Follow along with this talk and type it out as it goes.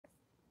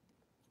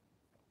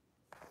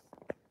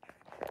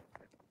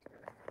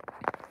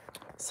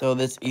So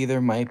this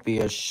either might be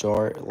a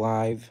short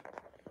live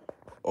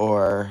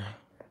or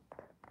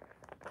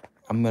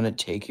I'm gonna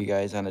take you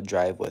guys on a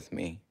drive with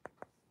me.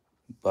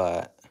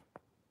 But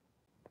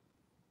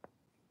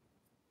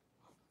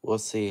we'll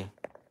see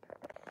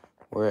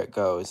where it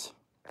goes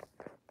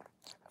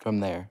from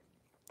there.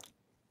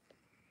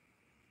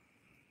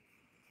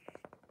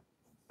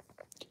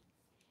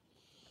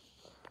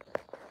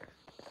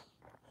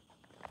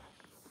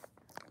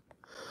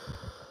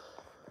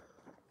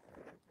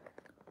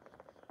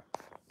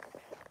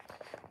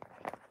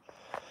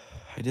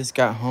 I just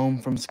got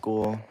home from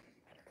school.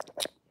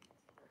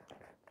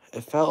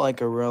 It felt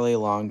like a really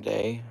long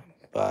day,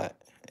 but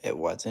it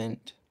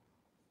wasn't.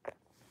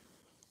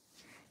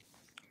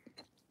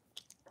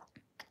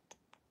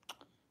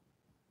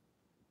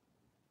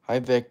 Hi,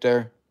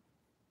 Victor.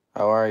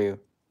 How are you?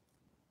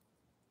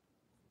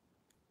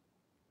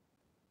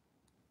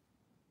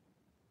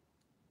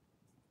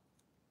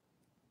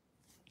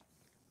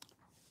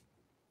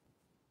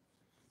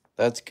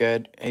 That's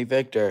good. Hey,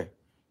 Victor,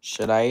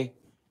 should I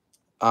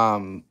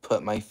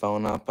put my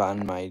phone up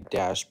on my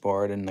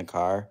dashboard in the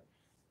car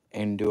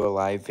and do a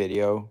live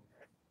video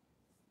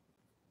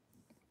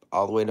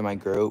all the way to my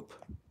group?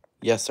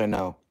 Yes or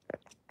no?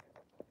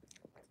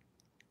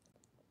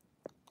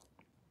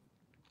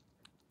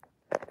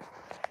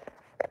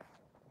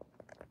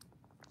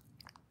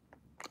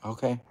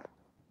 Okay.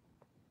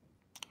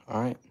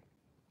 All right.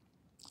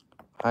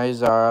 Hi,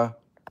 Zara.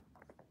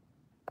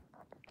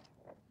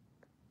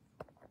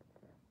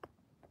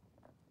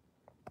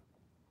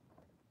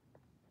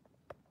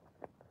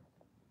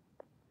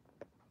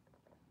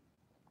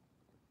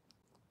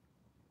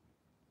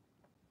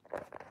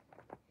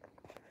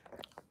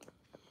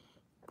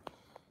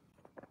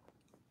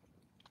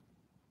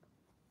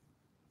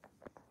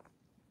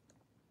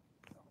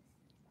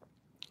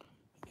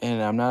 And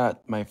I'm not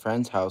at my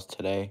friend's house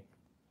today.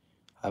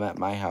 I'm at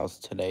my house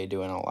today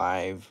doing a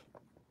live.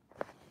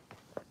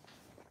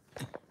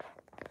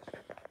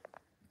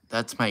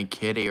 That's my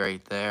kitty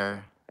right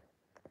there.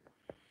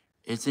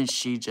 Isn't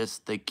she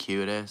just the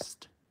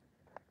cutest?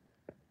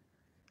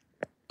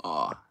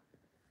 Aw.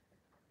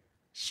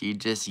 She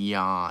just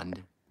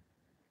yawned.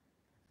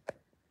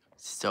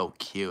 So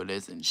cute,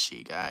 isn't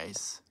she,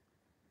 guys?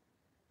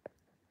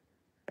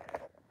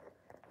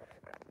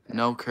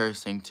 No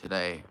cursing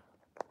today.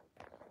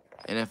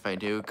 And if I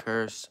do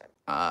curse,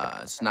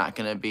 it's not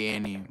gonna be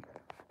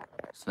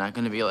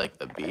like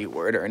the B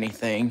word or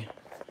anything.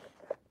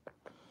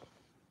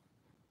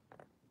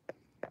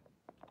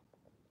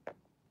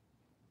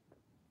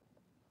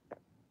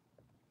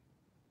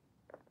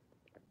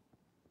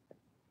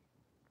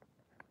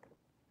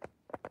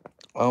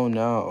 Oh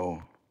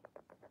no.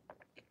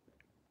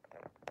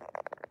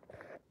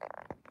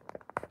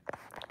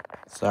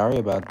 Sorry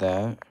about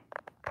that.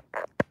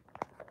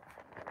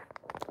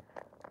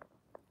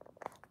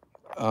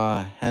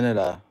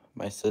 Henada.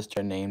 My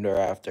sister named her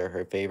after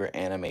her favorite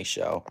anime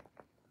show.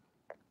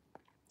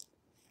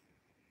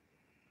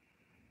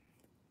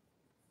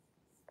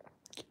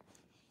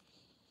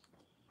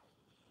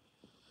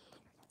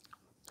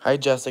 Hi,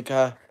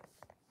 Jessica.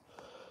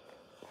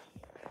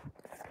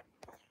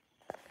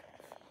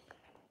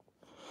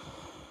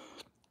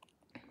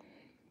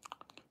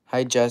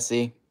 Hi,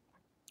 Jesse.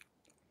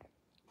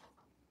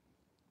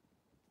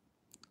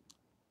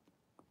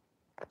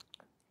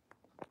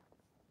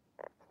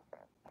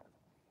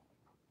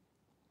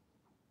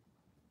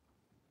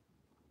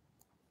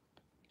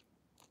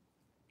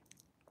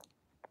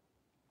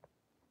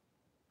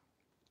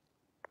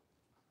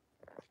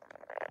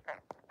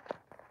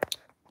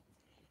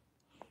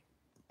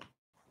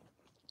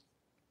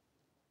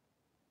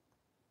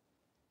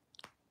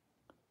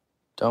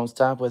 Don't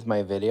stop with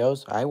my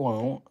videos. I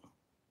won't.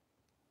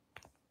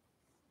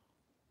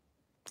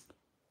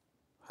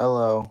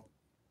 Hello.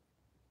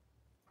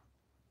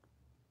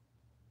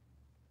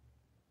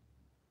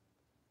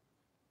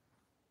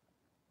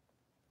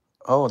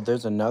 Oh,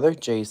 there's another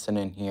Jason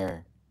in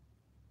here.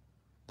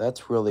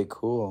 That's really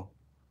cool.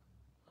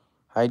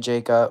 Hi,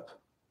 Jacob.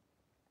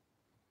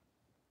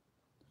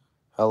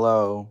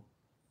 Hello.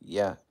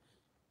 Yeah.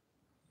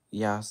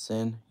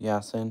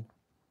 Yasin.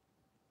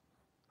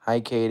 Hi,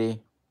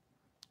 Katie.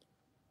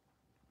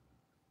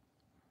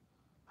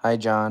 Hi,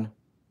 John.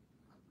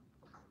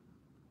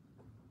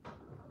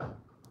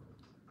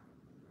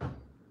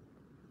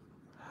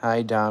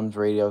 Hi, Dom's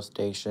radio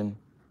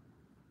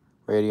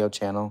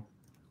channel.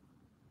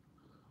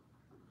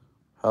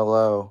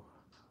 Hello.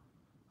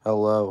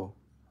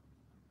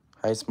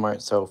 Hi,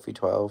 Smart Sophie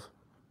 12.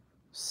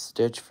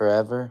 Stitch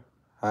Forever.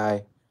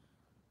 Hi.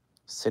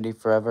 City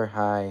Forever.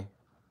 Hi.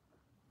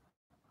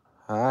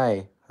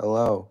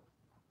 Hello.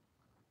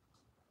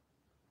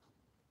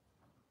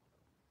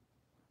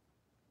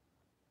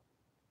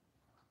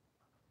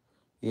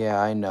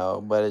 Yeah, I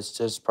know, but it's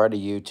just part of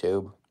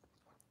YouTube.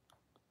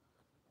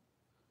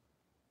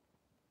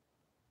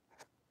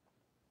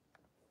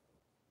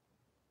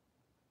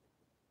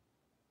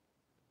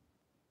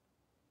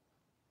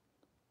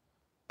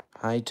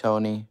 Hi,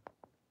 Tony.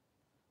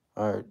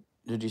 Or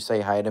did you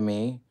say hi to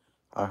me?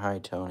 Or hi,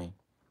 Tony?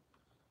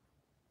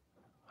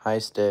 Hi,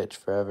 Stitch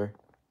Forever.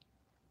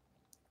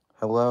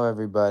 Hello,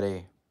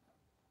 everybody.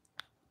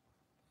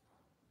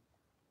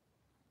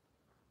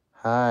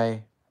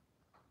 Hi.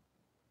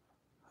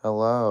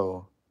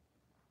 Hello.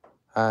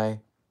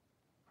 Hi.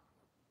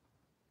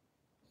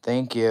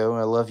 Thank you.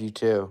 I love you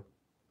too.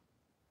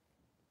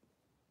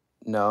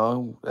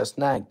 No, that's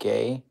not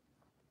gay.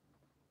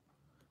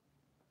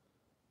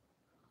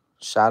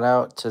 Shout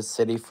out to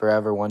City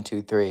Forever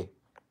 123.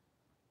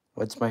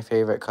 What's my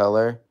favorite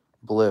color?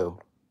 Blue.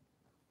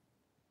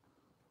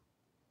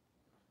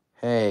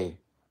 Hey,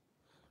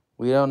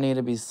 we don't need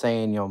to be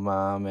saying your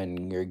mom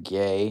and you're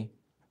gay.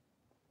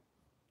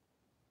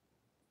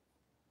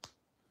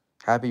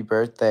 Happy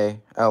birthday,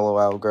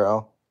 LOL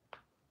girl.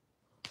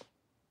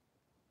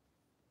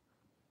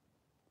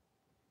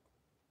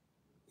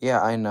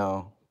 Yeah, I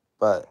know,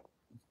 but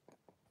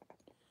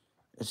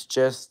it's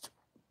just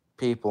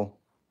people.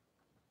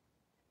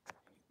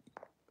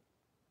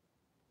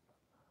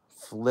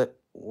 What?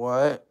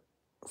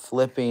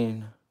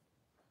 Flipping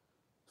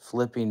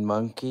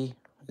monkey?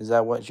 Is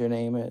that what your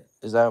name is?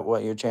 Is that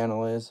what your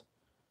channel is?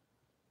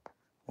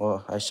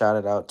 Well, I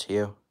shouted out to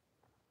you.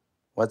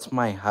 What's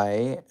my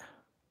height?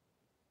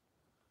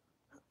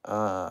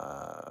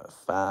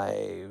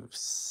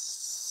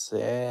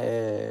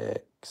 5'6",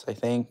 I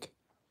think.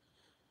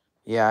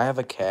 Yeah, I have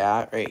a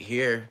cat right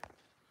here.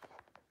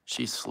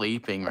 She's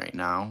sleeping right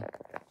now.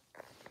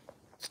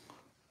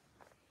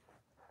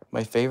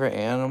 My favorite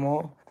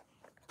animal?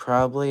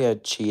 Probably a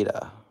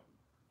cheetah.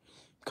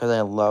 Because I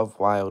love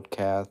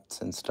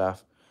wildcats and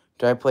stuff.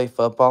 Do I play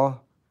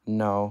football?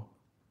 No.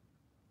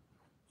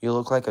 You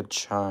look like a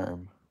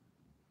charm.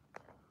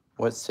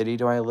 What city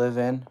do I live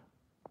in?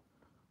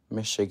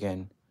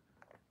 Michigan.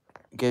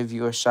 Give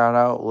you a shout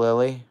out,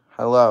 Lily.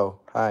 Hello.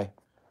 Hi.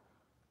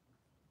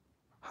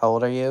 How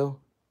old are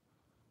you?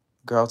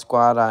 Girl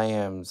Squad, I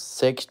am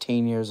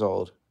 16 years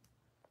old.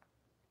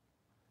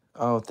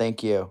 Oh,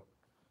 thank you.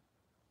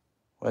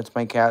 What's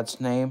my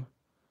cat's name?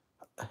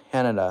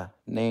 Hanada,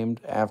 named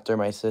after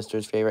my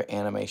sister's favorite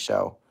anime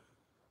show.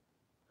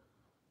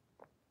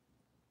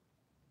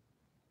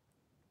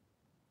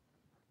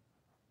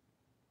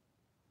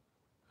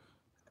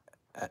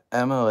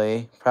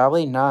 Emily,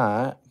 probably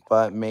not,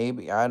 but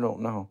maybe, I don't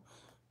know.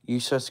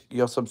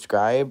 You'll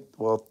subscribe?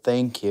 Well,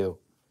 thank you.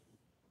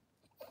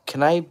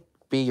 Can I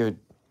be your...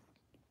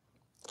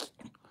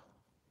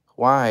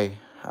 Why?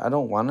 I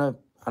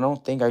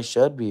don't think I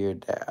should be your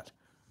dad.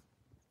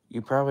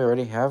 You probably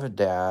already have a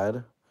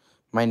dad.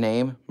 My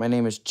name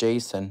is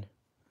Jason.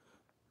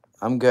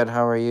 I'm good.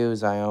 How are you,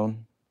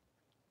 Zion?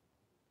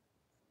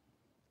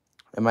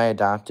 Am I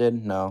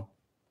adopted? No.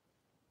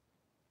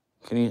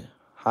 Can you...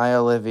 Hi,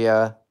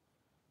 Olivia.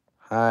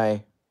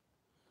 Hi.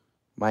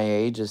 My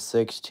age is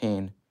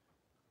 16.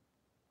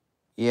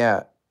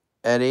 Yeah.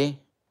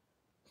 Eddie?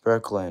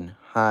 Brooklyn.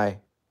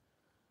 Hi.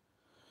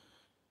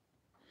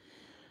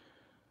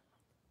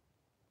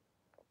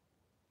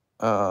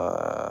 I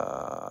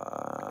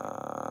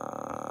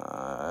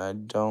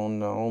don't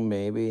know.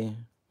 Maybe.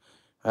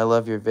 I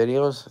love your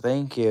videos.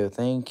 Thank you.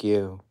 Thank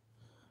you.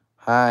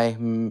 Hi.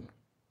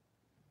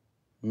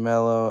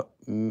 Mellow...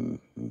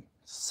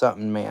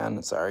 something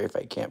man. Sorry if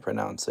I can't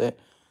pronounce it.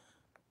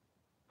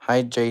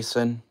 Hi,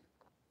 Jason.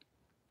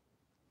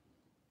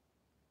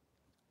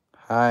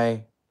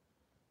 Hi.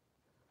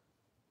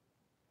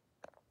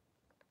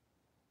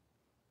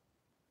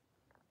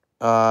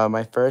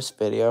 My first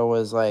video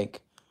was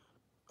like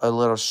a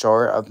little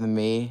short of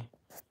me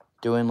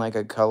doing like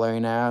a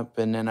coloring app,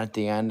 and then at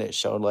the end it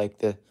showed like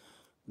the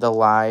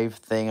live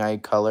thing I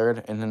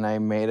colored, and then I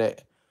made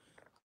it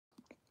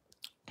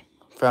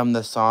from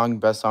the song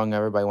Best Song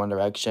Ever by One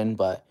Direction,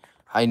 but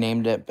I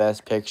named it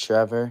Best Picture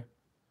Ever.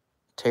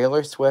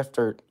 Taylor Swift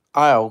or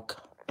oh,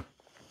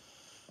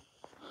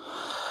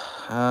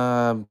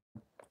 um,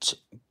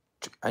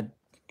 I,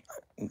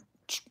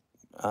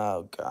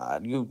 oh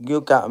God, you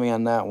got me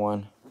on that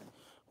one.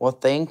 Well,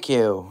 thank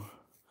you.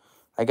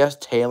 I guess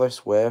Taylor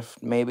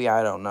Swift, maybe,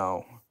 I don't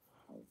know.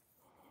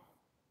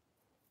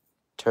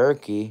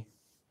 Turkey.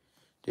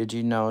 Did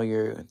you know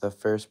you're the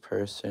first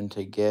person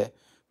to get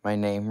my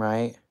name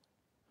right?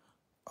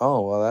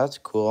 Oh, well, that's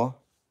cool.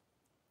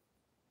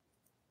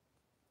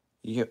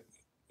 You,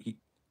 you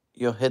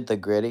you'll hit the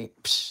gritty.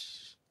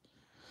 Psh.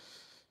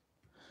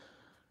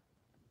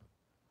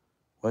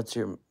 What's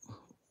your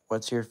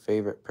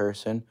favorite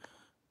person?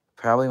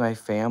 Probably my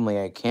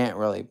family. I can't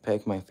really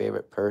pick my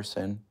favorite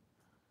person.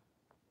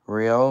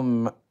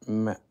 Real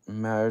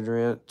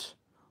Madrid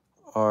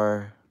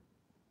or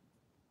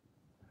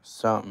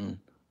something.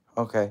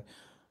 Okay.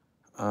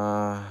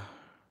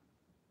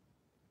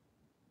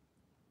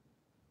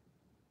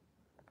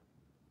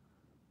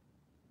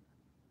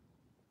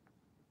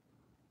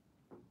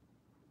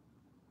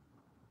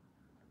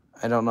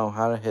 I don't know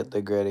how to hit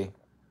the gritty.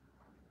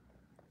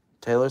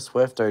 Taylor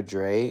Swift or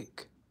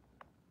Drake?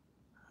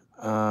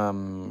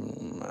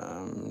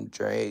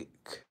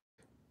 Drake.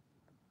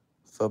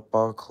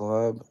 Football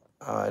club?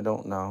 I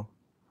don't know.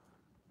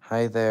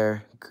 Hi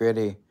there,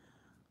 gritty.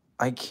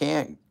 I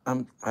can't,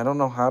 I don't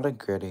know how to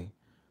gritty.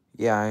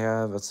 Yeah, I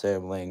have a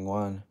sibling,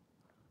 one.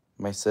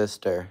 My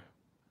sister.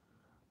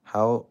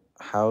 How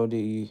do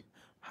you,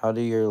 how do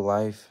your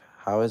life,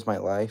 how is my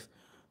life?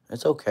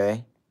 It's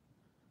okay.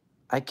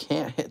 I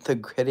can't hit the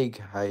gritty,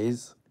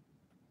 guys.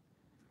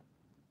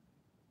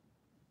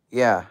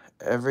 Yeah,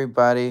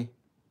 everybody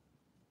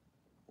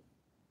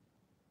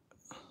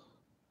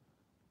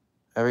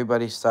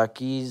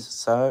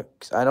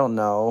sucks. I don't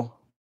know.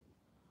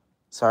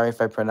 Sorry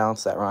if I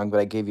pronounced that wrong, but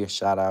I gave you a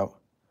shout out.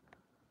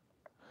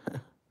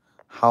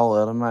 How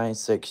old am I?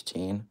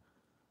 16.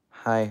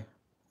 Hi,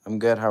 I'm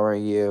good. How are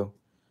you?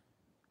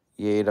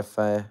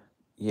 Yadify,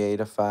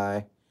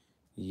 Yadify,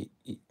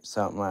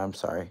 something. I'm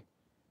sorry.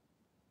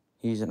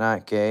 He's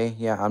not gay.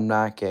 Yeah, I'm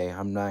not gay.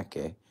 I'm not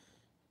gay.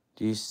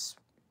 Do you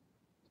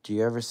do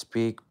you ever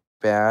speak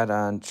bad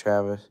on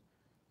Travis?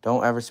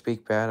 Don't ever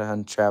speak bad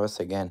on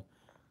Travis again.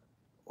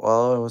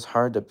 Well, it was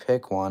hard to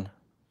pick one.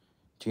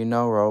 Do you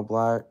know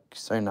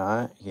Roblox or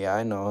not? Yeah,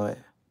 I know it.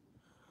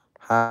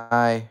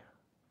 Hi.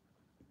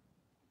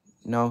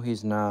 No,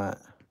 he's not.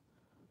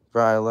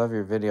 Bro, I love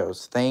your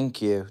videos.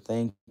 Thank you.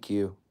 Thank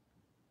you.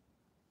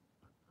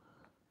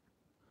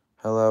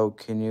 Hello,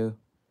 can you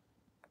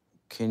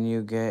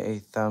get a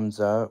thumbs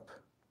up?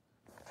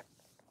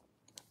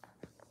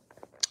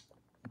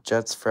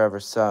 Jets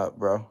forever sup,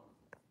 bro.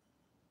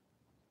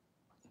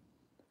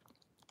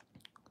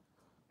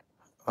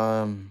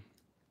 I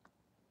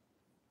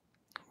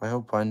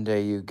hope one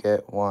day you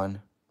get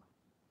one.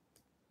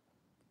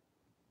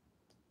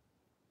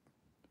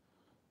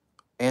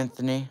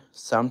 Anthony,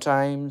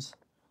 sometimes,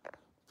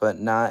 but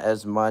not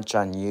as much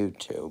on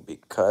YouTube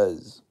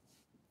because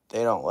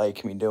they don't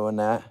like me doing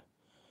that.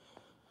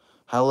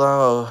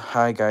 Hello,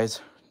 hi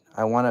guys.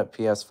 I want a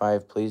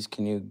PS5, please.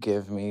 Can you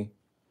give me?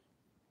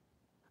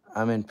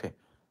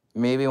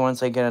 Maybe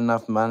once I get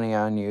enough money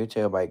on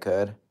YouTube, I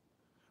could.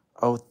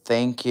 Oh,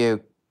 thank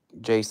you,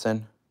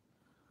 Jason.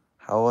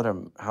 How old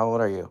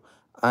are you?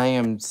 I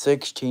am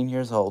 16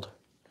 years old.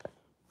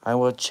 I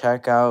will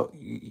check out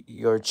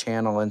your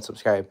channel and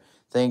subscribe.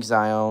 Thanks,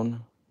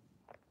 Zion.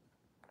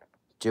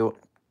 Do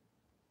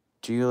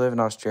you live in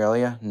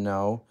Australia?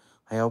 No.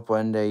 I hope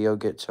one day you'll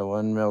get to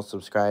 1 million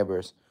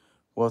subscribers.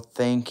 Well,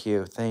 thank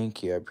you.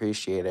 Thank you. I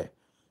appreciate it.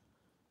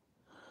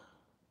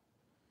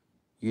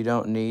 You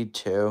don't need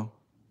to.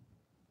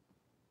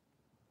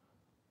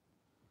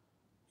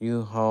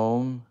 You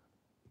home?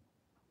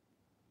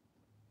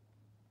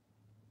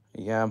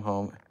 Yeah, I'm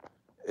home.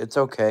 It's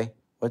okay.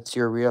 What's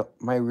your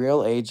my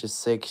real age is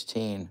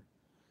 16.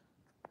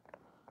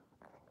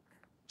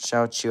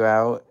 Shout you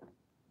out.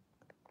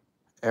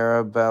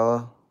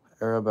 Arabella.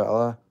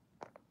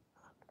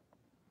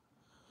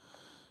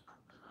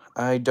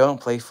 I don't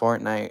play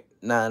Fortnite.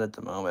 Not at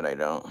the moment, I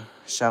don't.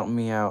 Shout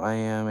me out. I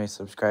am a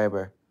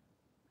subscriber.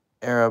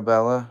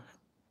 Arabella.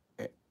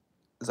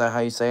 Is that how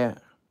you say it?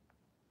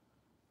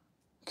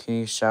 Can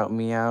you shout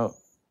me out?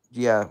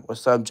 Yeah.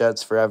 What's up,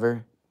 Jets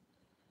Forever?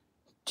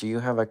 Do you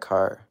have a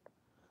car?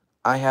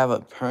 I have a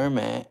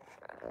permit.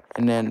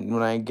 And then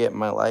when I get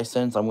my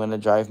license, I'm going to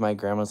drive my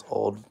grandma's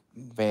old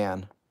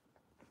van.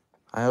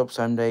 I hope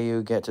someday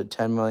you get to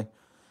 10 million.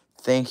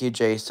 Thank you,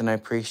 Jason. I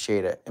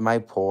appreciate it. Am I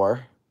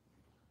poor?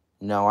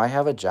 No, I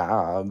have a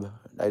job.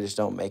 I just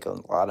don't make a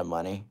lot of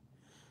money.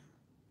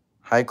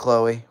 Hi,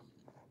 Chloe.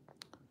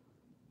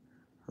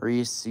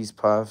 Reese's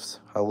Puffs.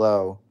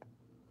 Hello.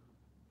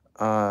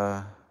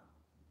 Hi.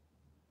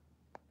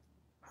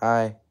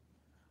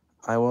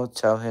 I will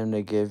tell him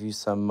to give you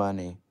some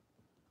money.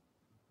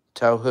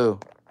 Tell who?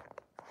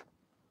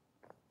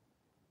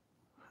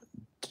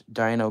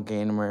 Dino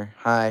Gamer.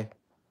 Hi.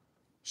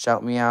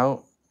 Shout me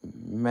out.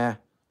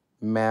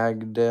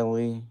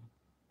 Magdalene.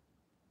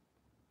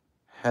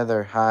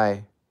 Heather.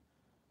 Hi.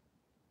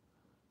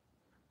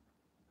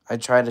 I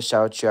tried to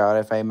shout you out.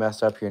 If I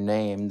messed up your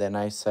name, then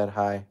I said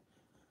hi.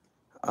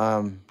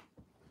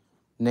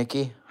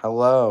 Nikki.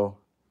 Hello.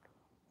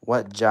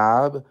 What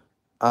job?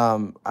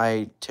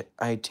 I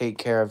take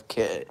care of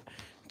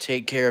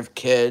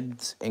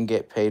kids and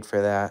get paid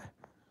for that.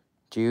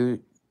 Do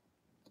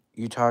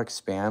you talk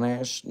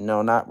Spanish?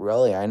 No, not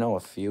really. I know a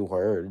few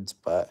words,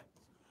 but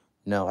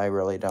no, I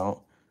really don't.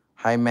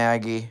 Hi,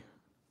 Maggie.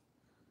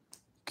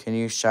 Can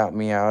you shout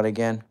me out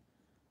again?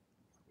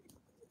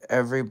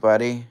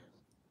 Everybody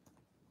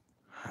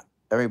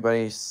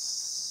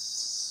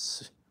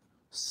sucks.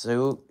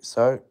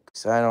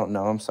 I don't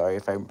know. I'm sorry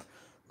if I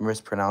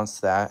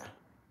mispronounced that.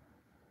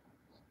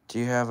 Do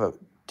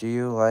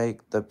you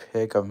like the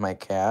pic of my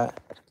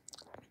cat?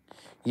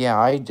 Yeah,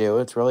 I do.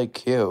 It's really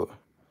cute.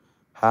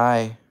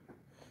 Hi,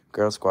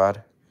 Girl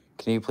Squad.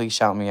 Can you please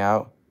shout me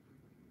out?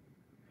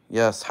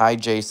 Yes, hi,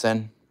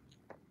 Jason.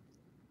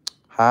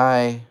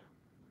 Hi.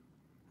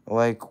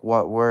 Like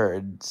what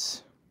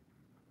words?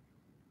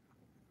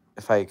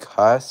 If I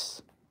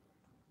cuss?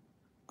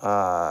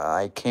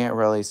 I can't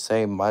really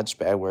say much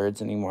bad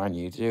words anymore on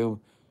YouTube,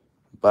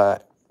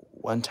 but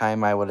one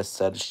time I would have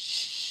said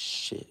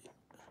shit.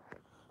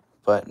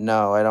 But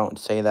no, I don't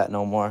say that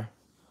no more.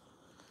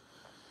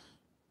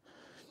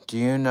 Do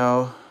you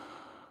know?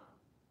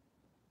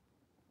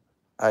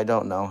 I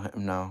don't know him,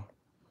 no.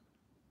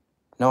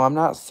 No, I'm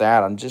not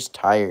sad. I'm just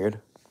tired.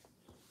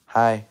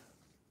 Hi.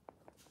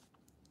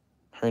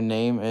 Her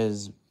name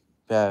is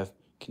Bev.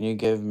 Can you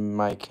give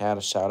my cat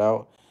a shout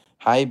out?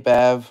 Hi,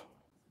 Bev.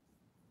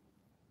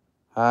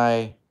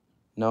 Hi.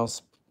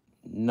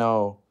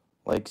 No,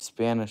 like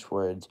Spanish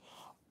words.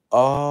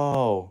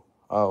 Oh.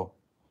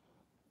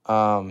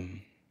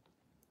 Um.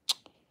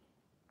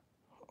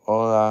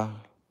 Hola.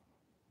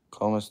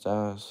 ¿Cómo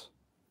estás?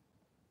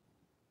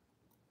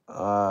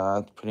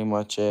 That's pretty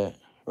much it,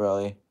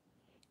 really.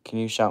 Can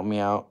you shout me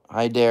out?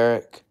 Hi,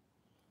 Derek.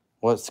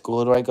 What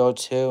school do I go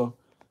to?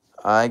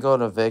 I go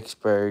to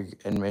Vicksburg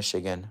in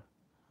Michigan.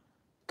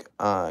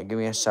 Give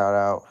me a shout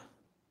out.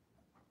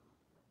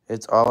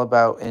 It's all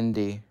about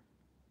Indy.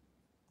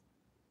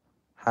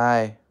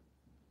 Hi.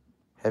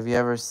 Have you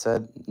ever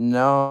said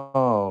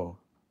no?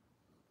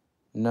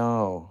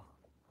 No.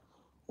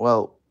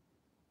 Well,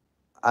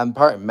 I'm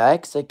part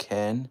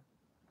Mexican,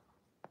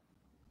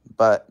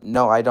 but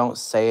no, I don't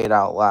say it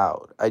out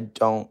loud. I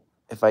don't.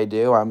 If I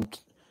do, I'm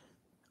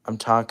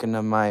talking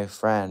to my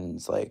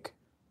friends. Like,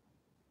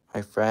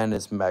 my friend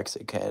is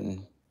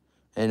Mexican,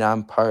 and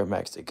I'm part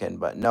Mexican.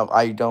 But no,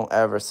 I don't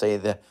ever say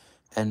the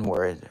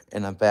N-word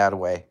in a bad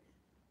way.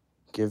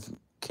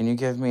 Can you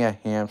give me a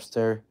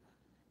hamster?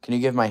 Can you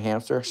give my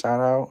hamster a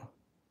shout out?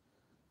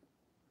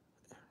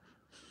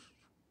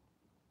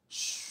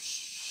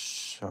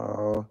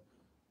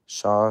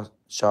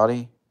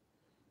 Shoddy?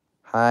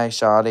 Hi,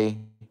 Shoddy.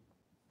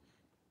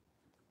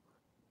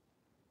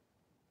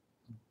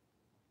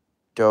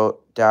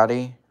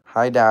 Daddy?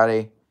 Hi,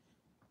 Daddy.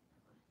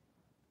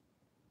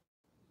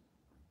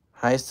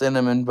 Hi,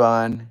 Cinnamon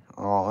Bun.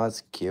 Oh,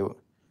 that's cute.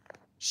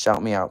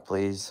 Shout me out,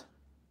 please.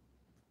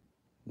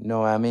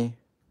 Noemi?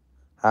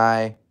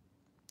 Hi.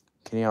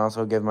 Can you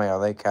also give my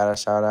other cat a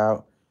shout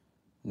out?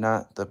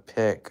 Not the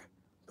pick,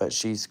 but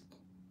she's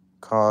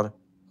called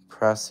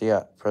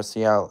Priscilla.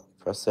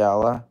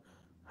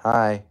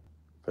 Hi,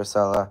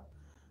 Priscilla.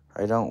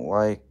 I don't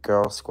like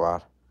Girl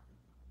Squad.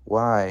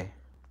 Why?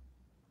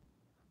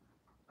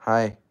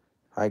 Hi,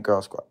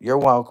 Girl Squad. You're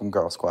welcome,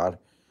 Girl Squad.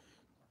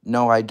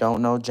 No, I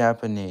don't know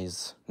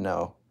Japanese.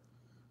 No.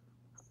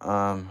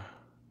 I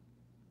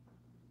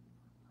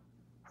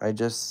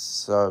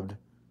just subbed.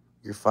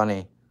 You're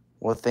funny.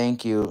 Well,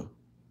 thank you,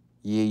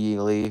 Yee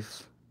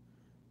Leaf.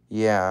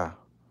 Yeah.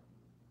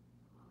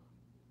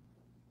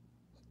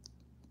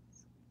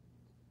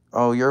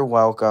 Oh, you're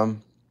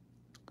welcome.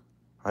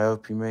 I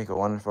hope you make a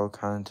wonderful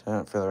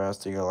content for the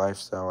rest of your life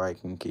so I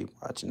can keep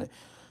watching it.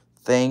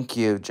 Thank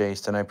you,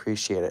 Jason. I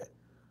appreciate it.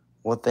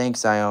 Well,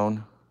 thanks,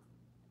 Ione,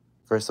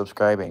 for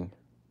subscribing.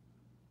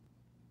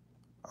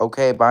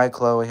 Okay, bye,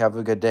 Chloe. Have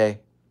a good day.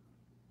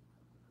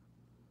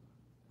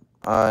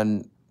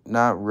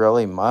 Not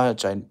really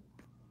much. I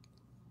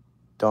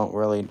don't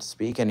really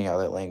speak any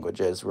other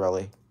languages,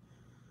 really.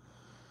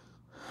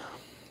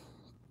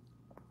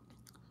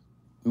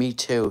 Me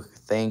too.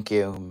 Thank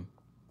you.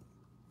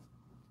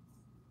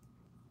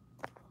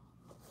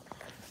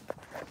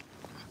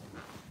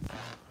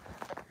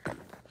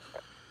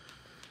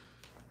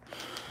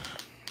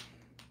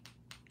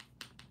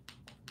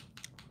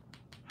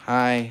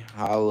 Hi.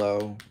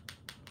 Hello.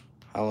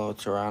 Hello,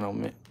 Toronto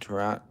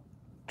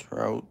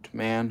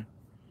man.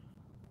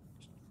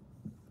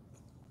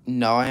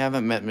 No, I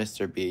haven't met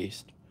Mr.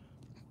 Beast.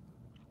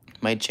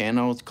 My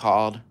channel is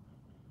called,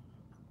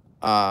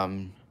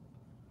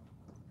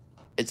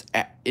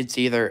 it's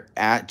either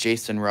at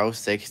Jason Rose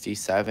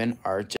 67 or